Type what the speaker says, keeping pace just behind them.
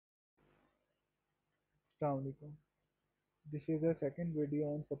Assalamu alaikum. This is the second video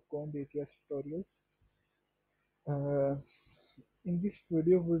on SUPCON DCS tutorial. Uh, in this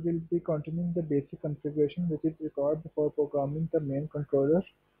video, we will be continuing the basic configuration which is required before programming the main controller.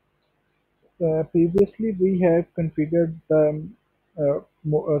 Previously, we have configured the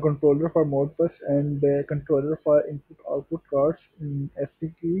controller for Modbus and the controller for input-output cards in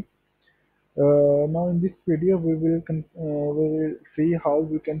SPK. Now in this video we will see how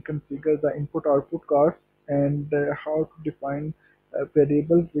we can configure the input output cards and how to define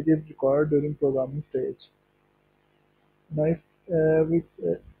variables which is required during programming stage. Now if we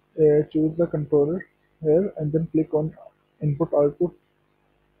choose the controller here and then click on input output,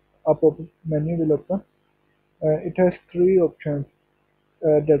 a pop-up menu will open. It has three options: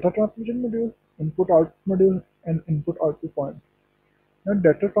 data transmission module, input output module, and input output point. Now,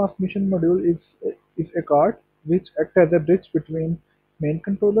 data transmission module is a card which acts as a bridge between main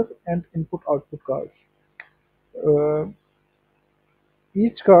controller and input-output cards. Uh,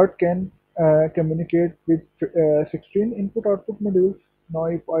 each card can communicate with 16 input-output modules. Now,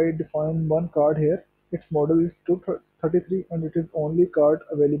 if I define one card here, its model is 233 and it is only card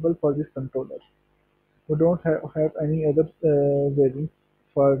available for this controller. We don't have any other variant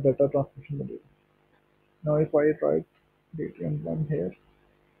for data transmission module. Now, if I write DTM1 here,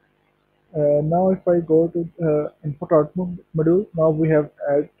 now if I go to input output module, now we have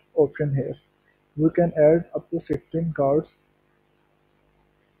add option here. We can add up to 16 cards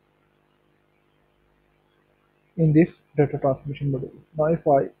in this data transmission module. Now if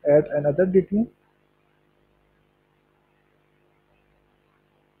I add another DTM,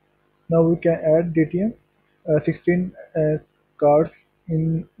 now we can add DTM 16 cards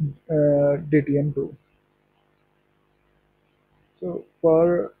in DTM2. So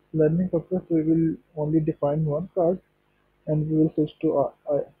for learning purpose, we will only define one card and we will switch to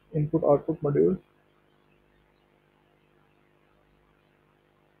input output module.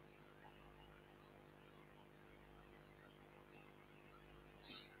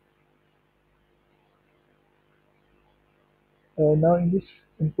 Now in this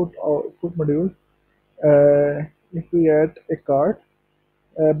input output module, if we add a card,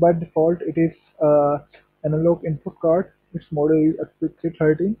 by default it is analog input card. Its model is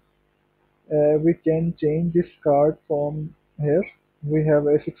SPC13. We can change this card from here. We have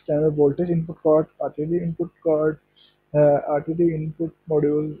a 6-channel voltage input card, RTD input card, RTD input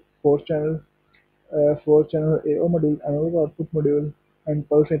module, 4-channel, 4-channel AO module, analog output module, and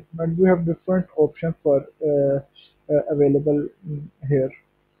pulse input. We have different options for available here.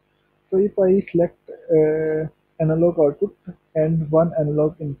 So if I select analog output and one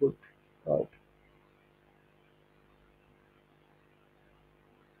analog input card,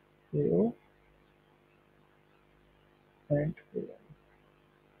 AO and AN.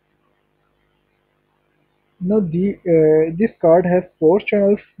 Now this card has 4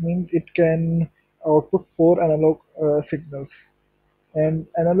 channels, means it can output 4 analog signals, and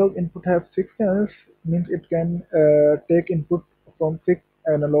analog input have 6 channels, means it can take input from 6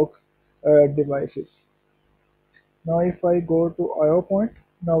 analog devices. Now if I go to IO point,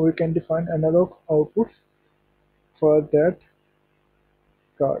 now we can define analog outputs for that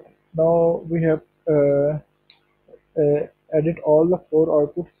card. Now we have added all the 4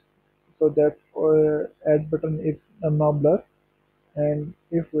 outputs, so that add button is now blur. And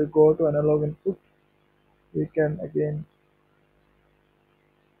if we go to analog input, we can again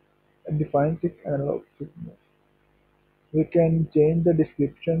define 6 analog signals. We can change the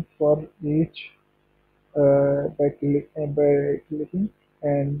description for each by clicking and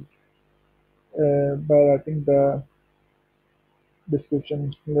by writing the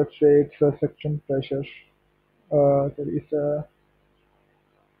description. Let's say it's a suction pressure. There is a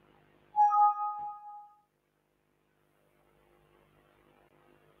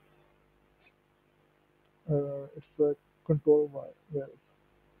it's a control valve.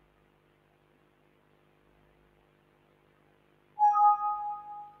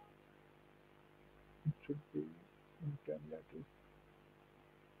 It should be in 10 letters.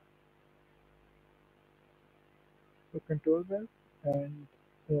 So control valve, and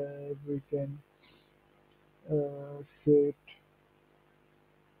we can set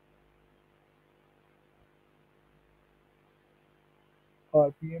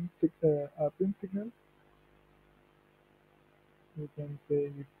RPM signal. We can say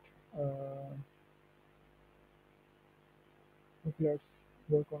it. Okay, let's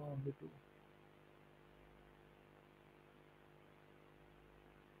work on only two.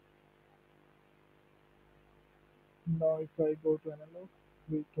 Now if I go to analog,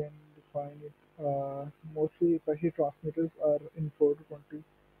 we can define it. Mostly especially transmitters are in 4 to 20,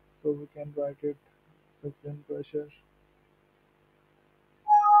 so we can write it suction pressure,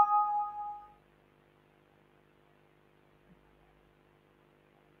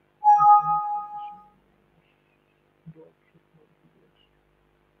 drop should not be there.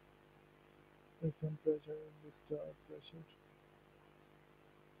 Suction pressure, discharge pressure,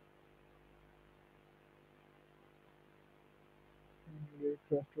 and rate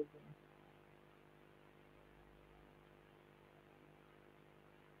faster than.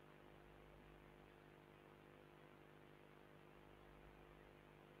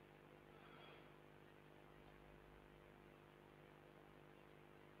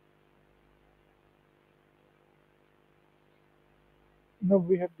 Now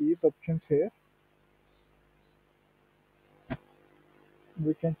we have these options here.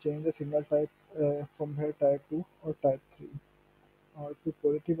 We can change the signal type from here type 2 or type 3 to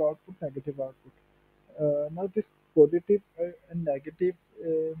positive output, negative output. Now this positive and negative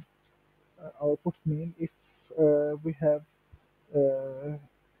outputs mean if we have uh,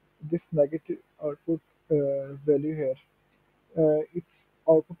 this negative output value here, its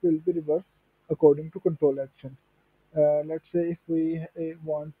output will be reversed according to control action. Let's say if we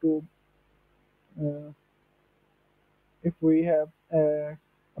want to uh, if we have a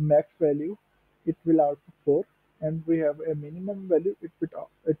max value, it will output 4, and we have a minimum value, it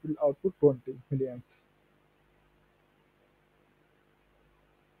will output 20 milliamps.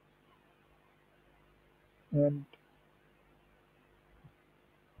 And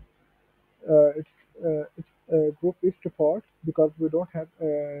its group is default because we don't have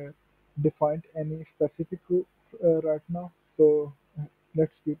defined any specific group right now. So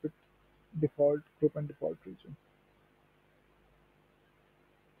let's keep it default group and default region.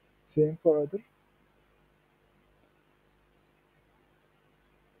 Same for other.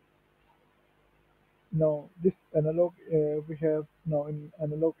 Now this analog we have now in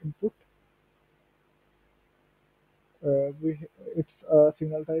analog input. We It's a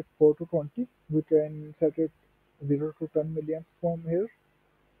signal type 4 to 20. We can set it 0 to 10 milliamps from here.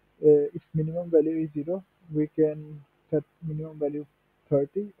 Its minimum value is 0. We can set minimum value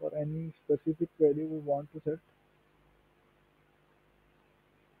 30 or any specific value we want to set.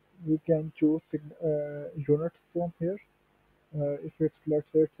 We can choose units from here. If it's, let's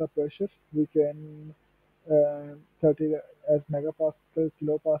say it's a pressure, we can set it as megapascal,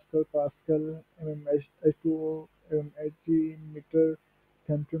 kilopascal, pascal, H2O, Hg, meter,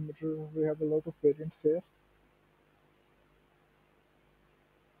 centimeter. We have a lot of variants here.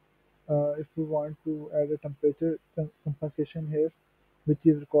 If we want to add a temperature compensation here, which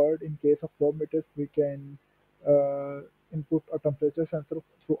is required in case of flow meters, we can input a temperature sensor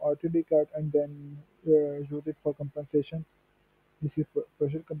through RTD card and then use it for compensation. This is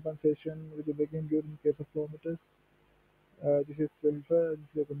pressure compensation, which is again used in case of flow meters. This is filter,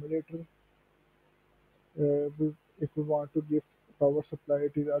 this is accumulator. If we want to give power supply,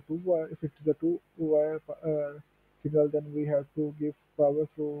 it is a two wire. If it is a two-wire signal, then we have to give power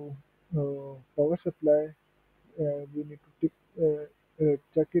through power supply. We need to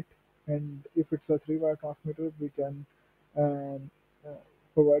check it, and if it's a three-wire transmitter, we can um, uh,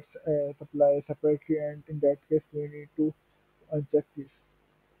 provide supply separately, and in that case, we need to uncheck this.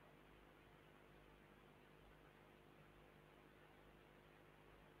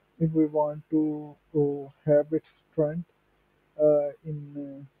 If we want to have it strength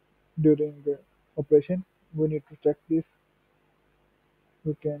in during the operation, we need to check this.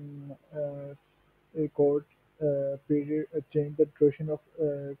 We can record period, change the duration of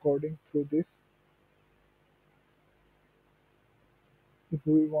recording through this. If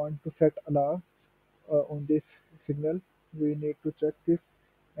we want to set alarm on this signal, we need to check this.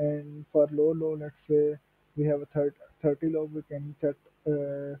 And for low, let's say we have a 30 low, we can set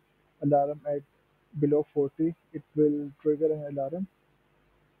alarm at below 40. It will trigger an alarm.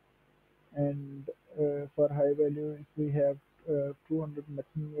 And for high value, if we have 200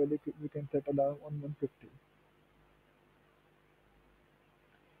 maximum value, we can set alarm on 150.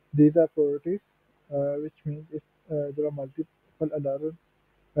 These are priorities, which means if there are multiple alarms,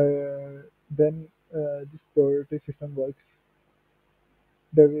 then this priority system works.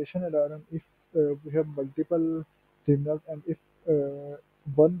 Deviation alarm, if we have multiple signals and if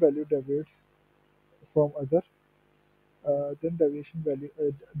one value deviates from other, then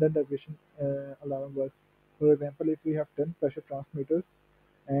deviation alarm works. For example, if we have 10 pressure transmitters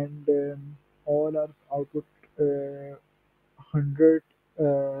and all are output 100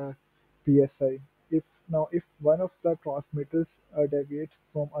 psi. If one of the transmitters deviates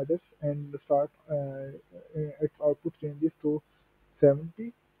from others and its output changes to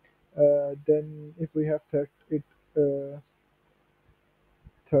 70, then if we have set it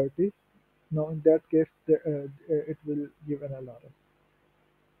 30, Now in that case, it will give an alarm.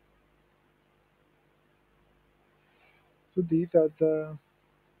 So these are the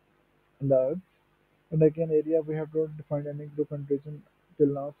alarms. And again, area we have not defined any group and region till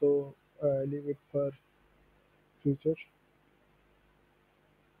now, so leave it for future.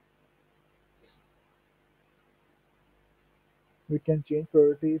 We can change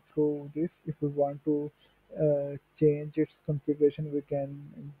priority through this. If we want to change its configuration, we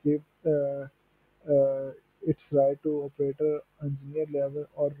can give its right to operator engineer level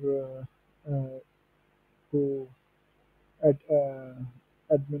or to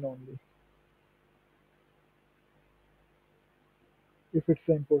admin only. If it's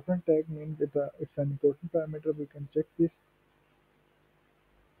an important tag, means it's an important parameter, we can check this.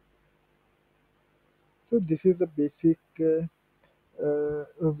 So this is the basic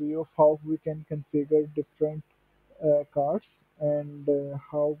review of how we can configure different cards and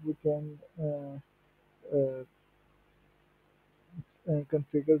how we can uh,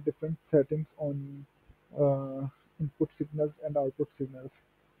 configure different settings on uh, input signals and output signals.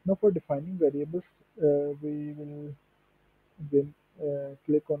 Now for defining variables, we will then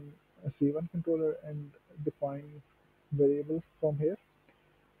click on a C1 controller and define variables from here.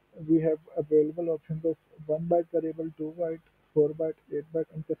 We have available options of 1 byte variable, 2 byte, 4 byte, 8 byte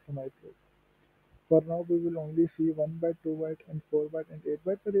and customized loop. For now, we will only see 1 byte, 2 byte, and 4 byte and 8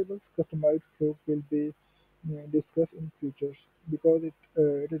 byte variables. Customized flow will be discussed in futures because it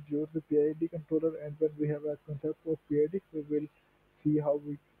is used with PID controller, and when we have a concept of PID, we will see how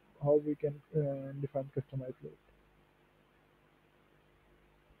we can define customized flow.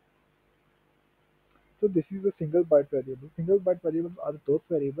 So this is a single byte variable. Single byte variables are those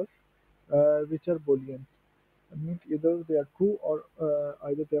variables which are Boolean. It means either they are true or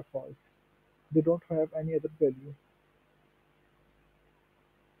either they are false. They don't have any other value.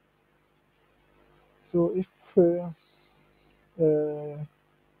 So if uh,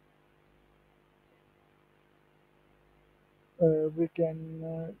 we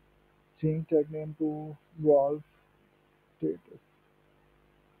can change tag name to valve status.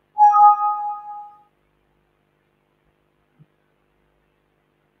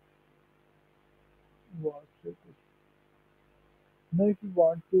 Valve status. Now, if you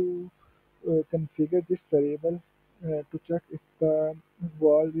want to configure this variable to check if the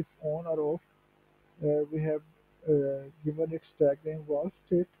valve is on or off, we have given its tag name valve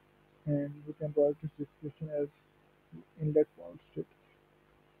state, and we can write this description as inlet valve state.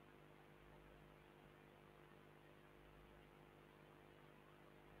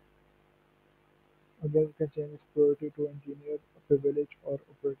 Again, we can change its priority to engineer, privilege, or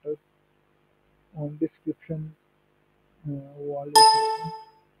operator. On description, valve is open.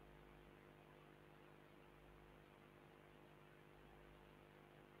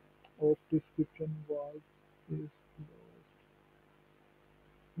 Off description, valve is closed.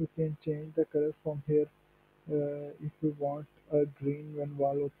 We can change the color from here. If we want a green when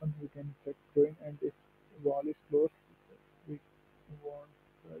wall open, we can set green, and if wall is closed, we want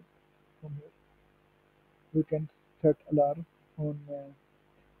red from here. We can set alarm on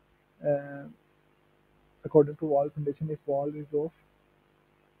according to wall condition. If wall is off,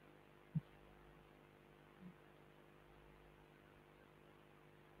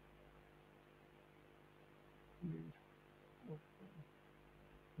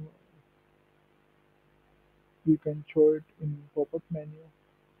 we can show it in pop-up menu.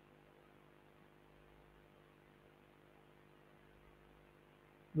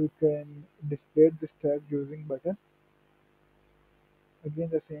 We can display this tag using button. Again,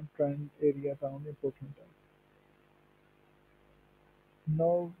 the same trend area around important tag.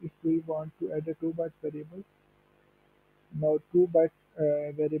 Now, if we want to add a 2 byte variable, now 2 byte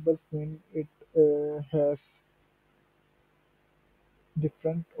variables mean it has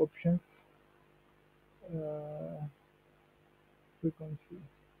different options. Uh, frequency,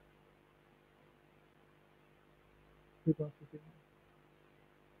 frequency signal,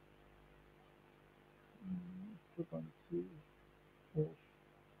 frequency of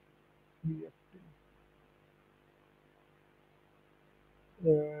VFT.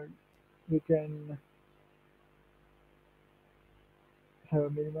 We can have a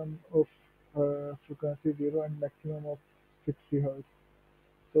minimum of frequency 0 and maximum of 60 hertz.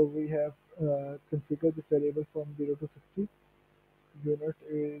 So we have configured this variable from 0 to 60. Unit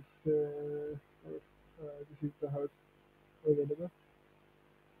is this is the hertz available.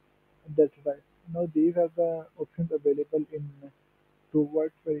 That's right. Now these are the options available in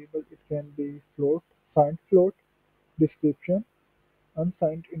two-word variable. It can be float, signed float, description,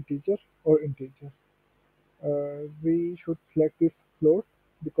 unsigned integer, or integer. We should select this float.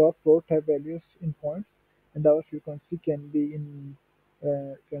 because floats have values in points, and our frequency can be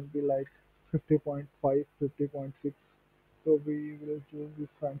like 50.5, 50.6. So we will choose this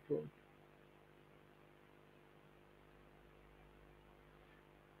prime float.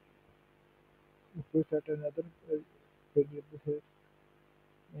 If we set another variable here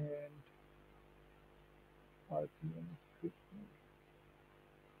and RPM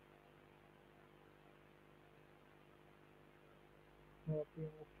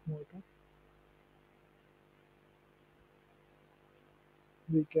RPM of motor,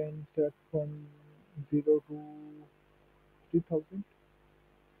 we can set from 0 to 3000.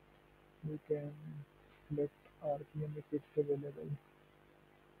 We can select RPM if it's available.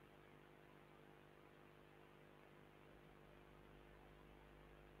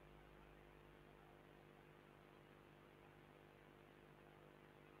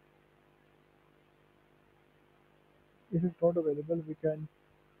 If it's not available, we can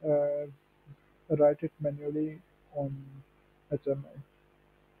uh, write it manually on HMI.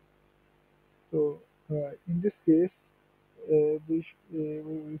 So in this case, we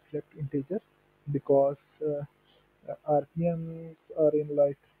will select integer because RPMs are in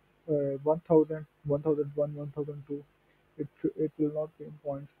like 1000, 1001, 1002. It will not be in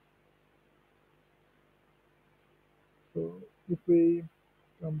points. So if we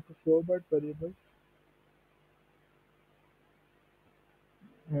come to forward variables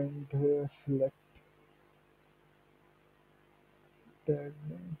and select tag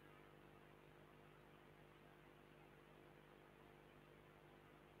name,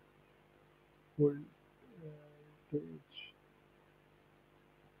 voltage,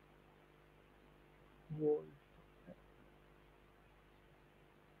 volt,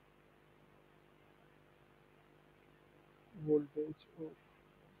 voltage of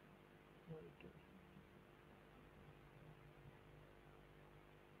voltage.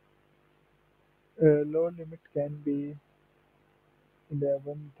 Lower limit can be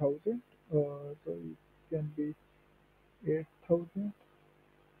 11,000, so it can be 8,000,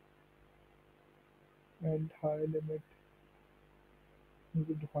 and high limit, we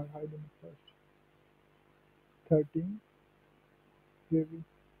will define high limit first, 13 kV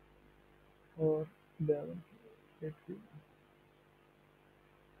or 11, 8 kV.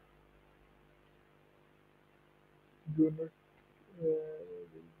 Unit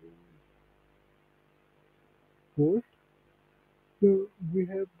will be volt. So we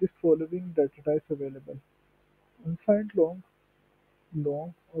have this following data types available: unsigned long,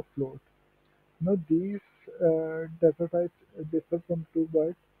 long or float. Now these data types differ from 2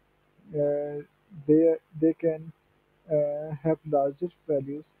 bytes. They can have larger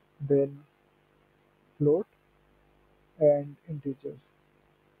values than float and integers.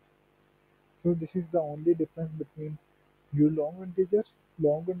 So this is the only difference between long integers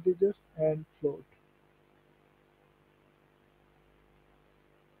and float.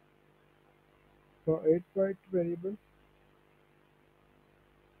 For 8 byte variables,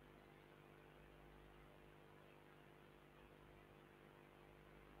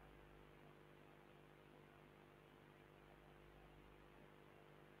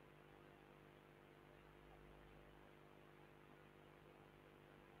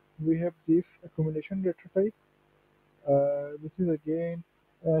 we have this accumulation data type, which is again,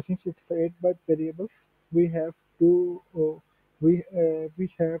 since it's 8 byte variables, we have two, we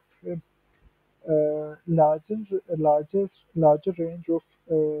have larger range of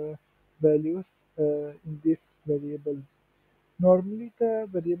values in this variable. Normally, the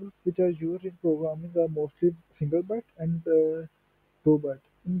variables which are used in programming are mostly single byte and 2 byte.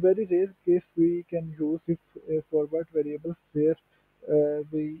 In very rare case, we can use if a 4 byte variables where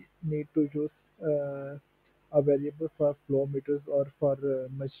we need to use a variable for flow meters or for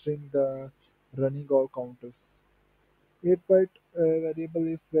measuring the running or counters. 8 byte variable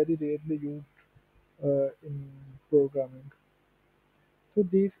is very rarely used in programming. So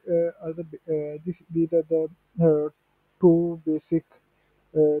these are the two basic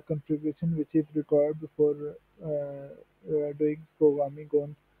configuration which is required before doing programming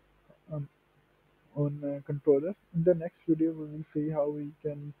um, on controller. In the next video, we will see how we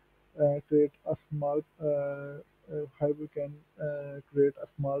can create a small